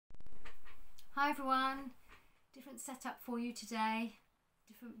Hi everyone, different setup for you today,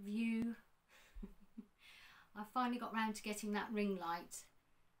 different view. I finally got round to getting that ring light,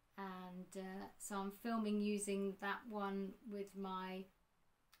 and so I'm filming using that one with my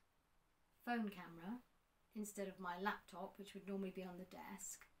phone camera instead of my laptop, which would normally be on the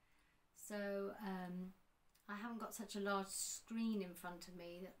desk. So I haven't got such a large screen in front of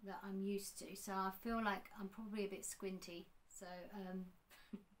me that I'm used to, so I feel like I'm probably a bit squinty, so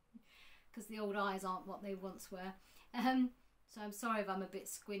because the old eyes aren't what they once were. So I'm sorry if I'm a bit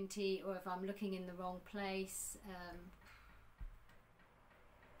squinty or if I'm looking in the wrong place.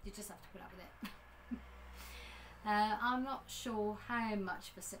 You just have to put up with it. I'm not sure how much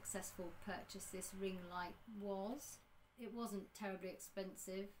of a successful purchase this ring light was. It wasn't terribly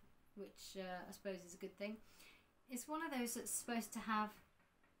expensive, which I suppose is a good thing. It's one of those that's supposed to have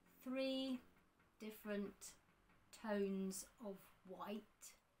 3 different tones of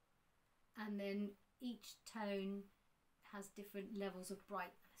white, and then each tone has different levels of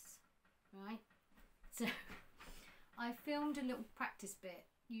brightness, right? So I filmed a little practice bit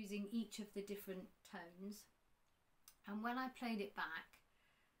using each of the different tones, and when I played it back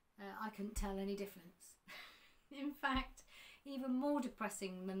I couldn't tell any difference. In fact, even more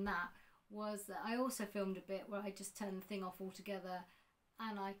depressing than that was that I also filmed a bit where I just turned the thing off altogether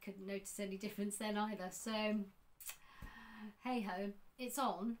and I couldn't notice any difference then either. So hey ho, it's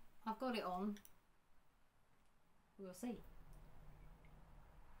on. I've got it on. We'll see.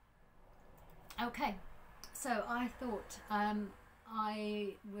 Okay, so I thought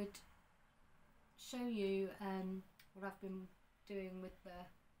I would show you what I've been doing with the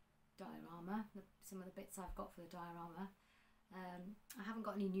diorama, some of the bits I've got for the diorama. I haven't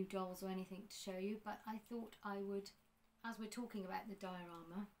got any new dolls or anything to show you, but I thought I would, as we're talking about the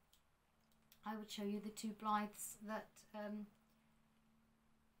diorama, I would show you the 2 Blythes that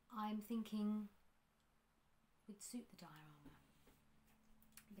I'm thinking would suit the diorama,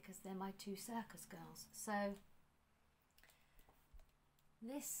 because they're my 2 circus girls. So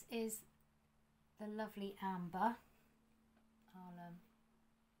this is the lovely Amber. I'll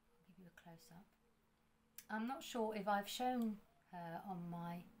give you a close-up. I'm not sure if I've shown her on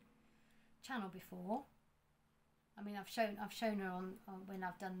my channel before. I mean, I've shown her on when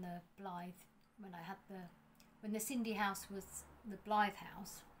I've done the Blythe, when the Cindy house was the Blythe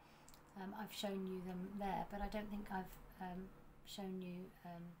house. I've shown you them there, but I don't think I've shown you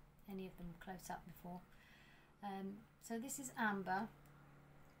any of them close up before. So this is Amber.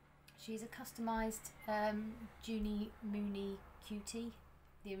 She's a customised Junie Mooney cutie,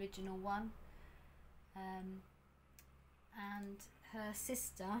 the original one, and her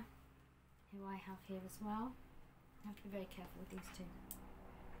sister, who I have here as well. I have to be very careful with these 2,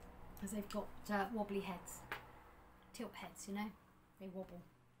 because they've got wobbly heads, tilt heads, you know, they wobble.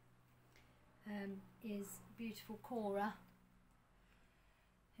 Is beautiful Cora,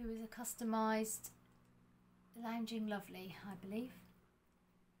 who is a customised Lounging Lovely, I believe.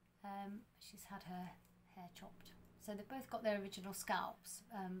 She's had her hair chopped, so they've both got their original scalps,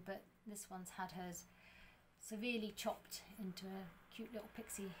 but this one's had hers severely chopped into a cute little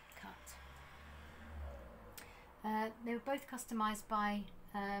pixie cut. They were both customised by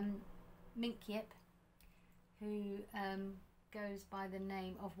Mink Yip, who goes by the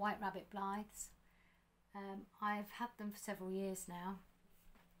name of White Rabbit Blythes. I've had them for several years now,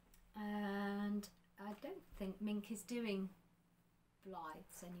 and I don't think Mink is doing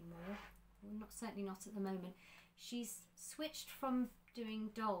Blythes anymore. Well, certainly not at the moment. She's switched from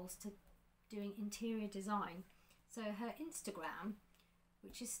doing dolls to doing interior design. So her Instagram,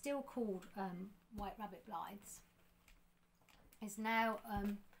 which is still called White Rabbit Blythes, is now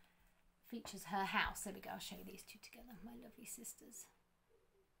features her house. There we go, I'll show you these 2 together, my lovely sisters.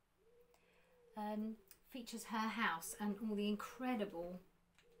 Features her house and all the incredible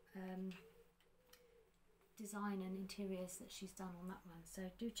design and interiors that she's done on that one,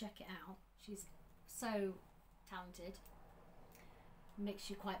 so do check it out. She's so talented, makes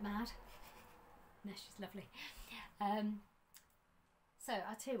you quite mad. No, she's lovely. So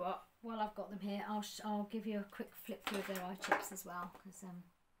I'll tell you what, while I've got them here, I'll give you a quick flip through of their eye chips as well, because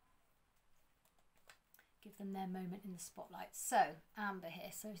give them their moment in the spotlight. So Amber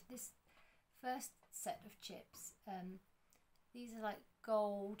here, so this first set of chips, these are like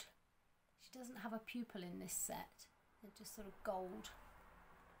gold. She doesn't have a pupil in this set, they're just sort of goldy,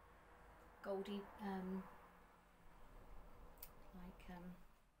 like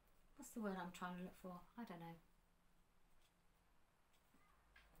what's the word I'm trying to look for? I don't know.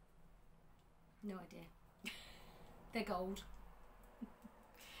 No idea. They're gold.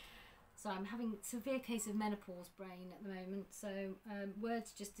 So I'm having a severe case of menopause brain at the moment, so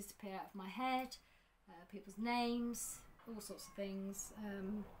words just disappear out of my head, people's names, all sorts of things.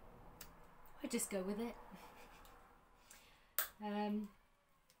 I just go with it. I'll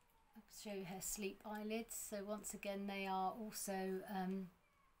show you her sleep eyelids. So once again, they are also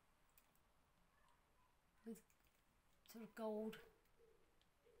with sort of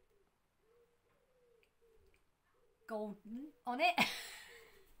golden on it.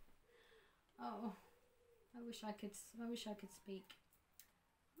 Oh, I wish I could speak.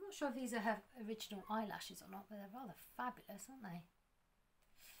 I'm not sure if these are her original eyelashes or not, but they're rather fabulous, aren't they?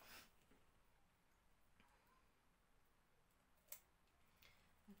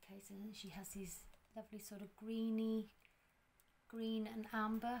 Okay, so then she has these lovely sort of green and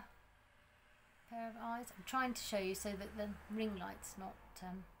amber pair of eyes. I'm trying to show you so that the ring light's not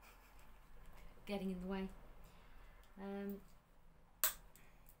getting in the way. And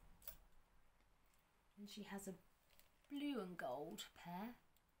she has a blue and gold pair,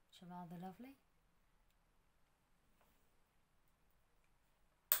 which are rather lovely.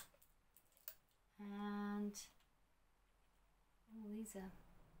 And oh, these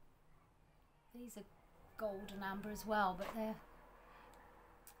are gold and amber as well, but the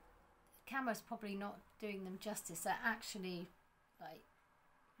camera's probably not doing them justice. They're actually, like,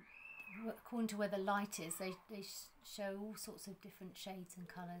 according to where the light is, they show all sorts of different shades and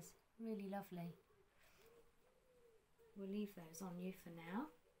colours. Really lovely. We'll leave those on you for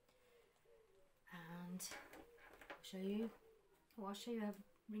now, and I'll show you her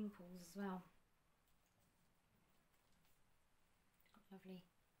ring pools as well. Got lovely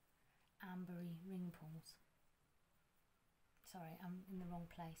ambery ring pools. Sorry, I'm in the wrong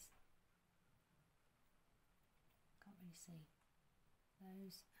place. Can't really see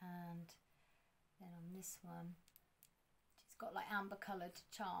those. And then on this one, she's got like amber coloured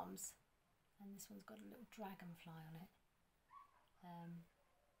charms, and this one's got a little dragonfly on it. And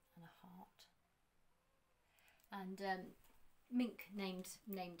a heart. And Mink named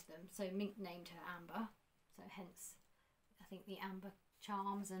them. So Mink named her Amber. So hence, I think the amber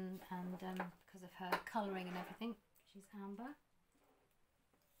charms and because of her colouring and everything, she's Amber.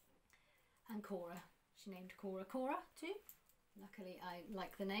 And Cora, she named Cora too. Luckily, I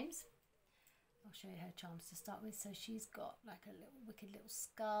like the names. I'll show you her charms to start with. So she's got like a little wicked little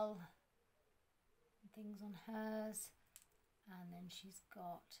skull and things on hers. And then she's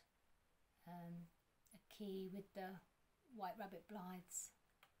got a key with the White Rabbit Blythes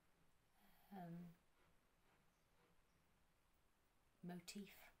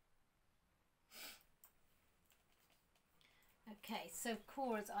motif. Okay, so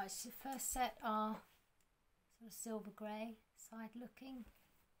Cora's eyes, the first set are sort of silver grey, side looking.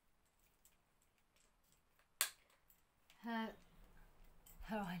 Her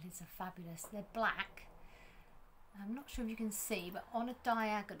eyelids are fabulous. They're black. I'm not sure if you can see, but on a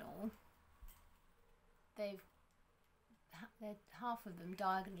diagonal, they're half of them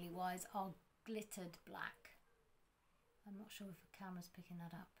diagonally wise are glittered black. I'm not sure if the camera's picking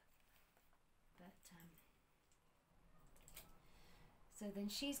that up, but so then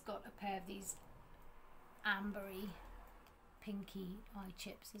she's got a pair of these ambery, pinky eye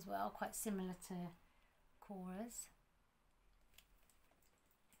chips as well, quite similar to Cora's.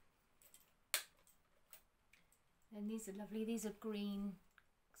 And these are lovely. These are green,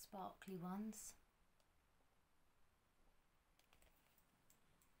 sparkly ones.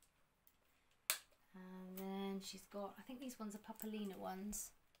 And then she's got, I think these ones are Papalina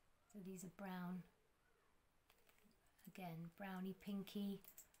ones. So these are brown. Again, browny, pinky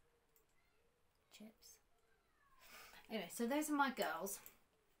chips. Anyway, so those are my girls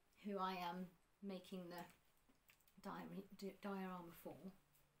who I am making the diorama for.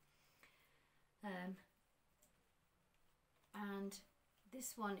 And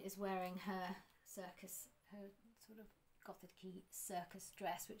this one is wearing her circus, her sort of gothic-y circus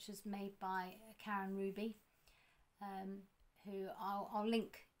dress, which was made by Karen Ruby, who I'll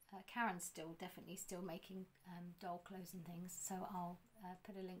link. Karen's definitely still making doll clothes and things, so I'll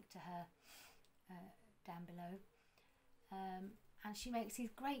put a link to her down below. And she makes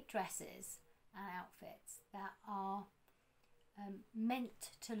these great dresses and outfits that are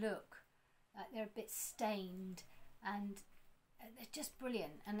meant to look like they're a bit stained, and they're just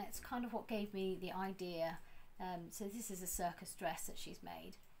brilliant, and that's kind of what gave me the idea. So this is a circus dress that she's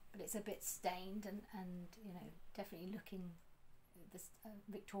made, but it's a bit stained and you know, definitely looking this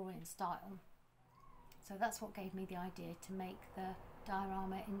Victorian style. So that's what gave me the idea to make the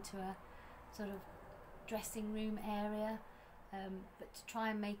diorama into a sort of dressing room area, but to try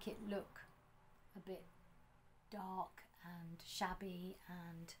and make it look a bit dark and shabby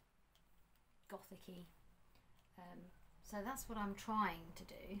and gothic-y. So that's what I'm trying to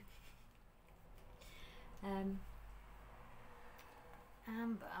do.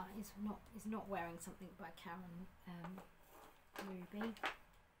 Amber is not wearing something by Karen Ruby.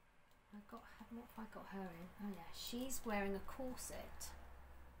 What have I got her in? Oh yeah, she's wearing a corset,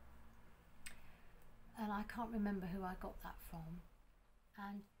 and I can't remember who I got that from.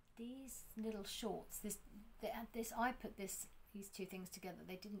 And these little shorts, I put these two things together.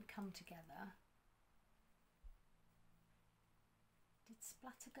 They didn't come together. Did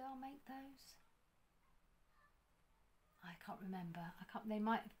Splatter Girl make those? I can't remember. They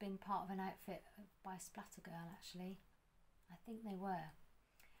might have been part of an outfit by Splatter Girl, actually. I think they were.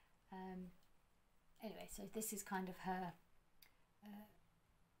 Anyway, so this is kind of her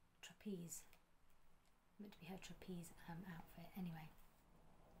trapeze. Meant to be her trapeze outfit. Anyway,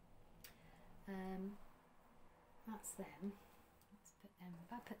 that's them. Let's put them.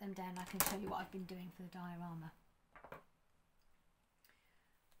 If I put them down, I can show you what I've been doing for the diorama.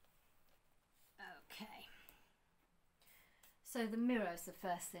 Okay. So the mirror is the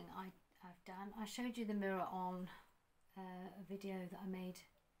first thing I've done. I showed you the mirror on a video that I made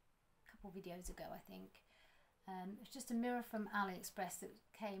a couple videos ago, I think. It's just a mirror from AliExpress that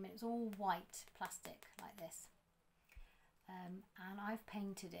came. It was all white plastic like this, and I've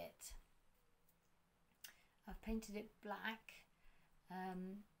painted it. I've painted it black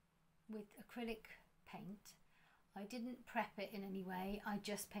with acrylic paint. I didn't prep it in any way. I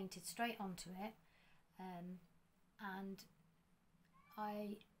just painted straight onto it, and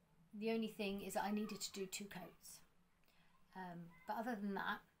the only thing is that I needed to do 2 coats. But other than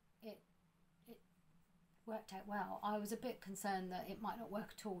that, it worked out well. I was a bit concerned that it might not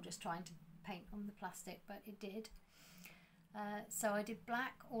work at all just trying to paint on the plastic, but it did. So I did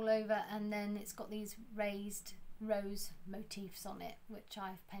black all over, and then it's got these raised rose motifs on it, which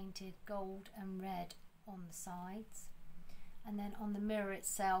I've painted gold and red on the sides. And then on the mirror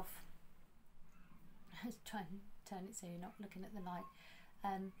itself, let's try and turn it so you're not looking at the light.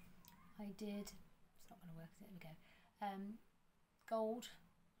 I did, it's not going to work, there we go, gold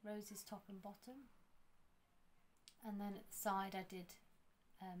roses top and bottom, and then at the side I did,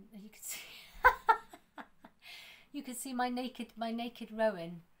 you can see you can see my naked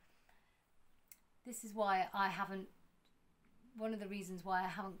Rowan. This is why I haven't, one of the reasons why I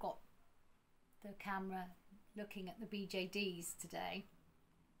haven't got the camera looking at the BJDs today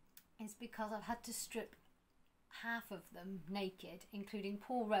is because I've had to strip half of them naked, including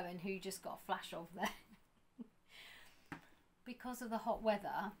poor Rowan, who just got a flash of there. Because of the hot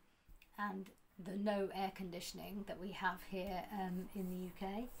weather and the no air conditioning that we have here in the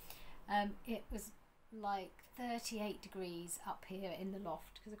UK, it was like 38 degrees up here in the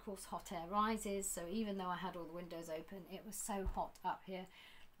loft, because of course hot air rises. So even though I had all the windows open, it was so hot up here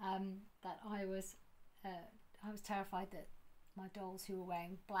that I was terrified that my dolls, who were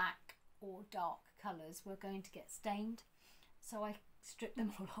wearing black or dark colours, were going to get stained. So I stripped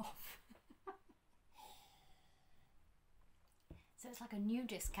them all off. So it's like a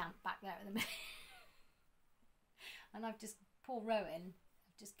nudist camp back there at the minute. And I've just, poor Rowan,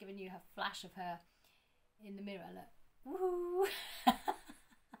 I've just given you a flash of her in the mirror. Look, woo!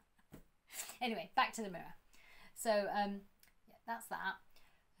 Anyway, back to the mirror. So yeah, that's that.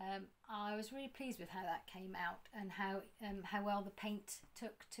 I was really pleased with how that came out, and how well the paint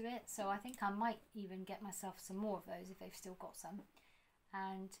took to it. So I think I might even get myself some more of those if they've still got some,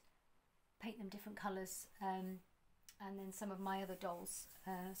 and paint them different colours. And then some of my other dolls,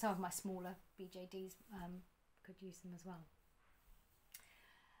 some of my smaller BJDs, could use them as well.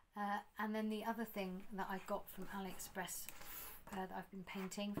 And then the other thing that I got from AliExpress that I've been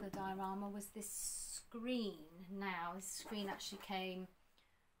painting for the diorama was this screen. Now, this screen actually came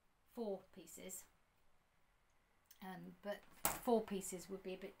 4 pieces, but 4 pieces would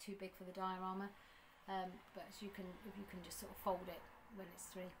be a bit too big for the diorama. But as you can, if you can just sort of fold it when it's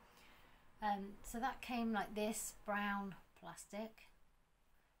 3. So that came like this, brown plastic.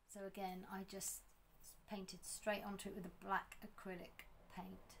 So again, I just painted straight onto it with a black acrylic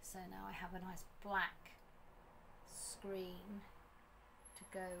paint. So now I have a nice black screen to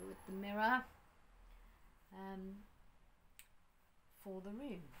go with the mirror for the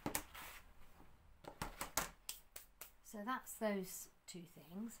room. So that's those 2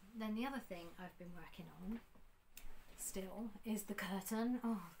 things. Then the other thing I've been working on still is the curtain.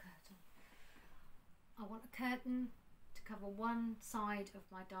 Oh, the curtain. I want a curtain to cover one side of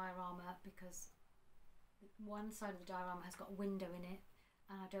my diorama, because one side of the diorama has got a window in it,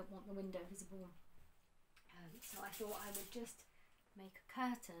 and I don't want the window visible. So I thought I would just make a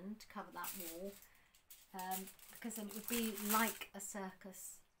curtain to cover that wall, because then it would be like a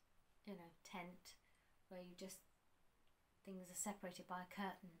circus, you know, tent where you just, things are separated by a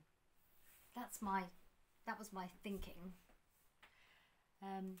curtain. That was my thinking.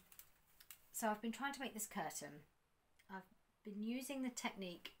 So I've been trying to make this curtain. I've been using the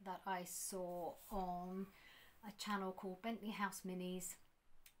technique that I saw on a channel called Bentley House Minis.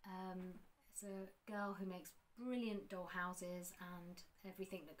 It's a girl who makes brilliant doll houses and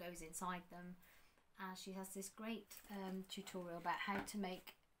everything that goes inside them, and she has this great tutorial about how to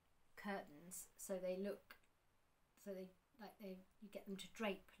make curtains so they look, you get them to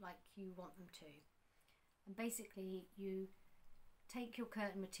drape like you want them to. And basically you take your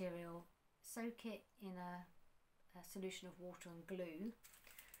curtain material, soak it in a solution of water and glue,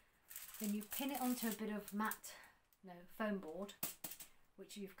 then you pin it onto a bit of foam board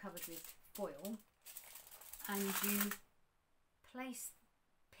which you've covered with foil, and you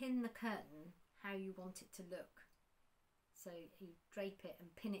pin the curtain how you want it to look. So you drape it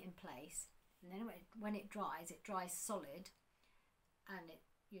and pin it in place, and then when it dries solid, and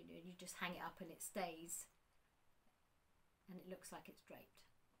you just hang it up and it stays and it looks like it's draped,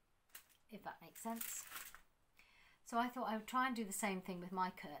 if that makes sense. So I thought I would try and do the same thing with my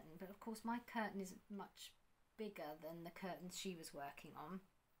curtain, but of course my curtain is much bigger than the curtains she was working on,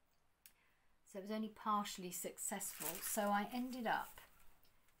 so it was only partially successful. So I ended up,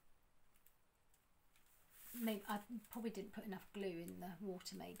 I probably didn't put enough glue in the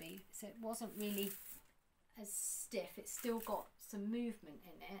water maybe, so it wasn't really as stiff. It's still got some movement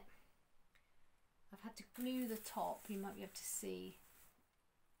in it. I've had to glue the top, you might be able to see.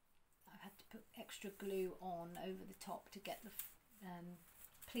 I've had to put extra glue on over the top to get the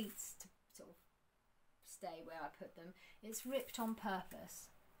pleats to sort of stay where I put them. It's ripped on purpose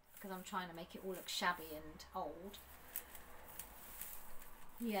because I'm trying to make it all look shabby and old.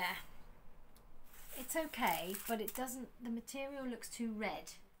 Yeah, it's okay, but it doesn't, the material looks too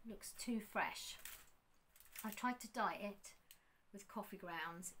red, looks too fresh. I tried to dye it with coffee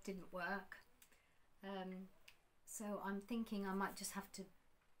grounds, it didn't work. So I'm thinking I might just have to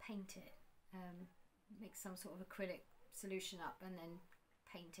paint it, make some sort of acrylic solution up and then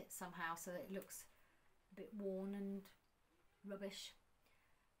paint it somehow so that it looks a bit worn and rubbish.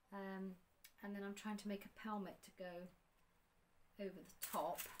 And then I'm trying to make a pelmet to go over the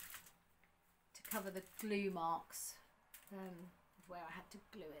top to cover the glue marks of where I had to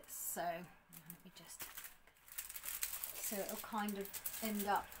glue it. So let me just, so it'll kind of end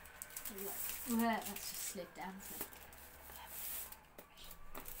up like, that's just slid down, isn't it?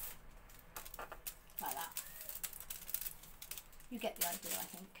 Like that. You get the idea, I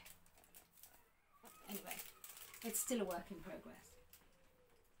think. Anyway, it's still a work in progress.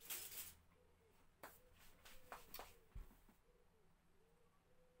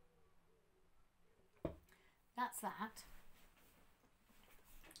 That's that.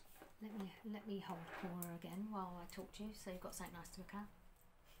 Let me hold Cora again while I talk to you, so you've got something nice to look at.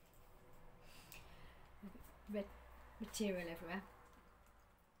 Red material everywhere.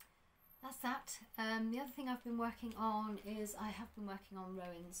 That's that. The other thing I've been working on is I have been working on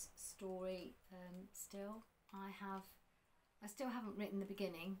Rowan's story still. I still haven't written the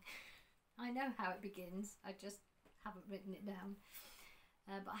beginning. I know how it begins, I just haven't written it down.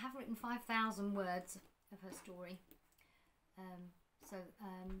 But I have written 5,000 words of her story. So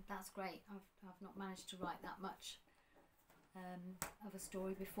that's great. I've not managed to write that much of a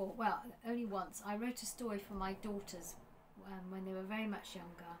story before. Well, only once. I wrote a story for my daughters when they were very much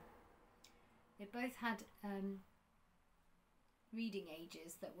younger. They both had reading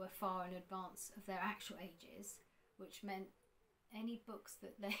ages that were far in advance of their actual ages, which meant any books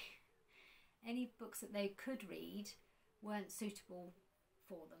that they could read weren't suitable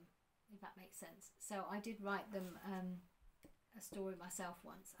for them, if that makes sense. So I did write them a story myself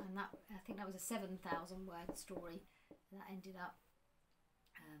once, and I think that was a 7,000 word story that ended up,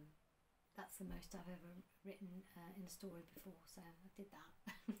 that's the most I've ever written in a story before, so I did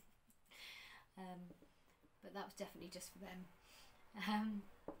that. But that was definitely just for them.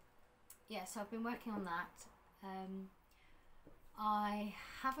 Yeah, so I've been working on that. I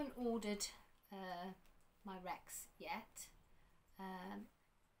haven't ordered my Rex yet.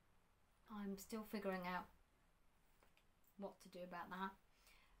 I'm still figuring out what to do about that.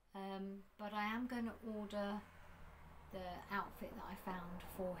 But I am going to order the outfit that I found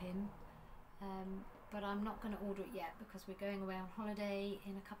for him. But I'm not going to order it yet because we're going away on holiday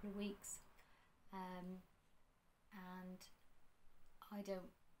in a couple of weeks. And I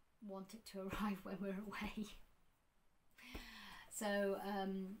don't want it to arrive when we're away. So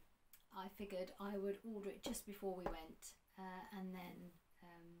I figured I would order it just before we went, and then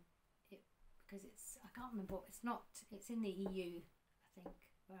because I can't remember, it's in the EU, I think,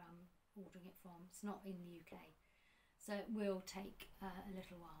 where I'm ordering it from. It's not in the UK, so it will take a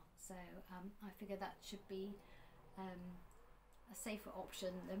little while. So I figure that should be a safer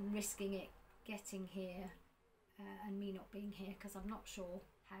option than risking it getting here and me not being here, because I'm not sure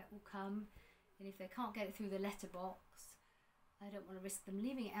how it will come, and if they can't get it through the letterbox, I don't want to risk them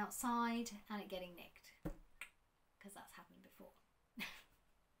leaving it outside and it getting nicked, because that's happened before.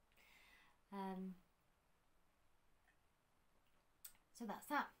 So that's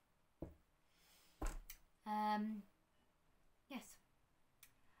that. Yes,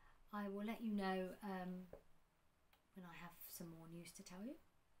 I will let you know when I have some more news to tell you.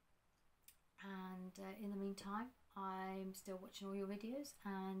 And in the meantime, I'm still watching all your videos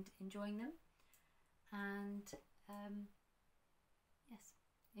and enjoying them, and yes,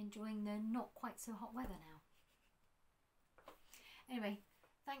 enjoying the not quite so hot weather now. Anyway,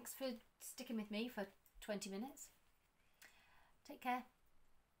 thanks for sticking with me for 20 minutes. Take care.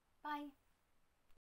 Bye.